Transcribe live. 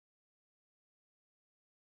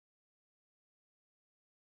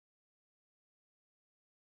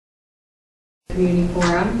Community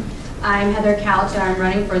Forum. I'm Heather Couch and I'm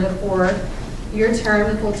running for the 4-year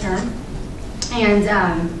term, the full term. And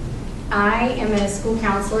I am a school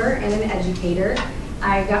counselor and an educator.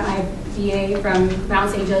 I got my BA from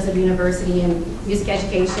Mount St. Joseph University in music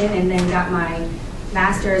education and then got my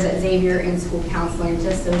master's at Xavier in school counseling,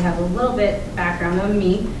 just so we have a little bit background on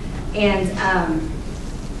me. And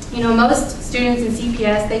you know, most students in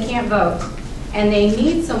CPS, they can't vote, and they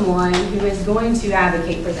need someone who is going to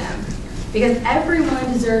advocate for them, because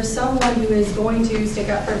everyone deserves someone who is going to stick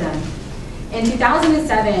up for them. In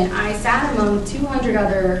 2007, I sat among 200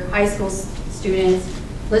 other high school students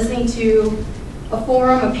listening to a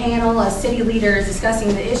forum, a panel of city leaders discussing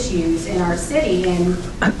the issues in our city. And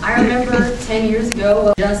I remember 10 years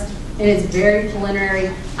ago, just in its very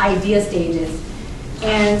preliminary idea stages.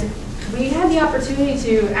 And we had the opportunity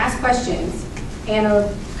to ask questions. And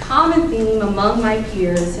a common theme among my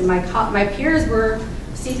peers, and my peers were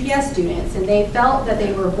CPS students, and they felt that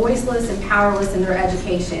they were voiceless and powerless in their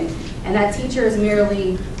education, and that teachers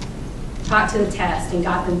merely taught to the test and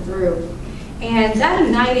got them through. And that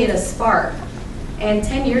ignited a spark. And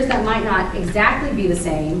 10 years, that might not exactly be the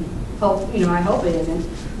same. I hope it isn't.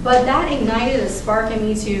 But that ignited a spark in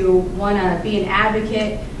me to want to be an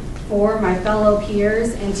advocate for my fellow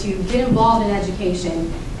peers and to get involved in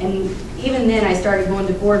education. And even then, I started going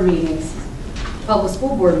to board meetings, public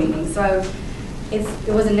school board meetings. So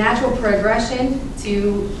it was a natural progression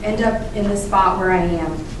to end up in the spot where I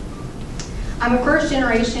am. I'm a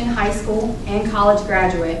first-generation high school and college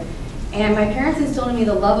graduate, and my parents instilled in me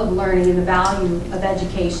the love of learning and the value of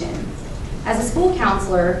education. As a school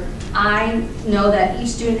counselor, I know that each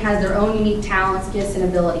student has their own unique talents, gifts, and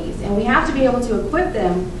abilities, and we have to be able to equip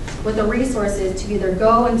them with the resources to either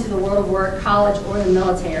go into the world of work, college, or the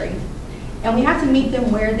military. And we have to meet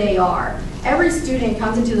them where they are. Every student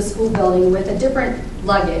comes into the school building with a different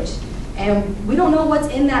luggage, and we don't know what's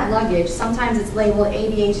in that luggage. Sometimes it's labeled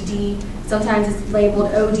ADHD, sometimes it's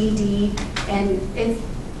labeled ODD, and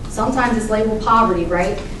sometimes it's labeled poverty,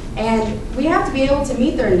 right? And we have to be able to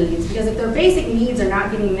meet their needs, because if their basic needs are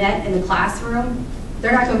not getting met in the classroom,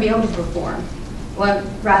 they're not going to be able to perform. Well,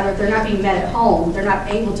 rather, if they're not being met at home, they're not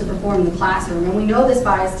able to perform in the classroom. And we know this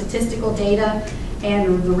by statistical data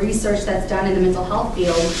and the research that's done in the mental health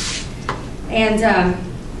field. And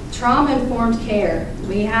trauma-informed care.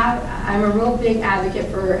 I'm a real big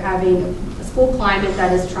advocate for having a school climate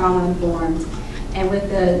that is trauma-informed. And with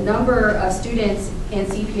the number of students in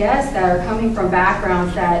CPS that are coming from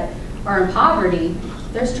backgrounds that are in poverty,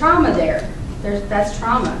 there's trauma there. That's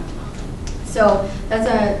trauma. So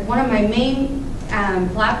that's one of my main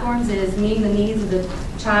platforms is meeting the needs of the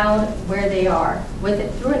child where they are,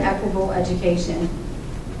 through an equitable education.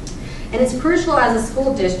 And it's crucial as a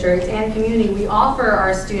school district and community, we offer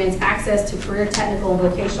our students access to career, technical, and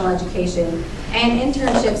vocational education and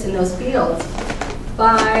internships in those fields.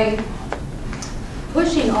 By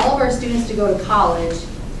pushing all of our students to go to college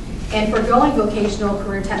and forgoing vocational,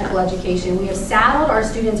 career, technical education, we have saddled our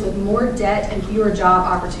students with more debt and fewer job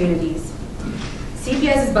opportunities.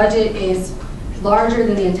 CPS's budget is larger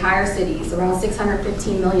than the entire city's, around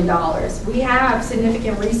 $615 million. We have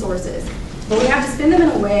significant resources, but we have to spend them in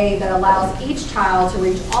a way that allows each child to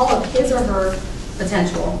reach all of his or her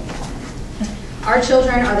potential. Our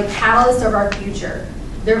children are the catalyst of our future.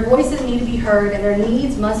 Their voices need to be heard and their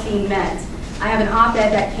needs must be met. I have an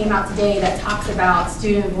op-ed that came out today that talks about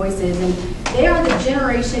student voices, and they are the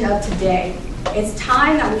generation of today. It's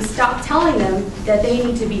time that we stop telling them that they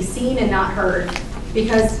need to be seen and not heard,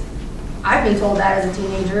 because I've been told that as a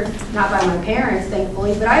teenager, not by my parents,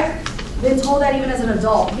 thankfully, but I've been told that even as an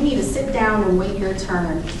adult. You need to sit down and wait your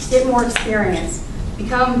turn, get more experience,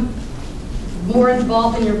 become more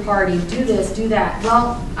involved in your party, do this, do that.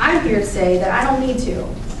 Well, I'm here to say that I don't need to.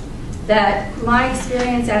 That my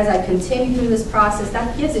experience as I continue through this process,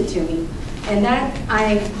 that gives it to me. And that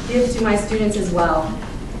I give to my students as well.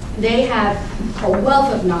 They have a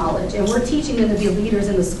wealth of knowledge, and we're teaching them to be leaders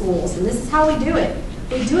in the schools. And this is how we do it.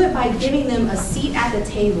 We do it by giving them a seat at the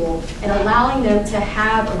table and allowing them to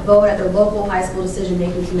have a vote at their local high school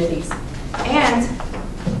decision-making committees.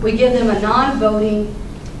 And we give them a non-voting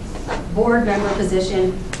board member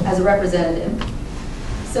position as a representative.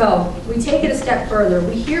 So we take it a step further.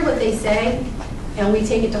 We hear what they say, and we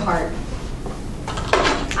take it to heart.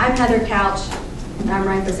 I'm Heather Couch, and I'm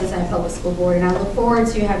running for Cincinnati Public School Board, and I look forward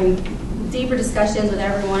to having deeper discussions with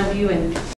every one of you. And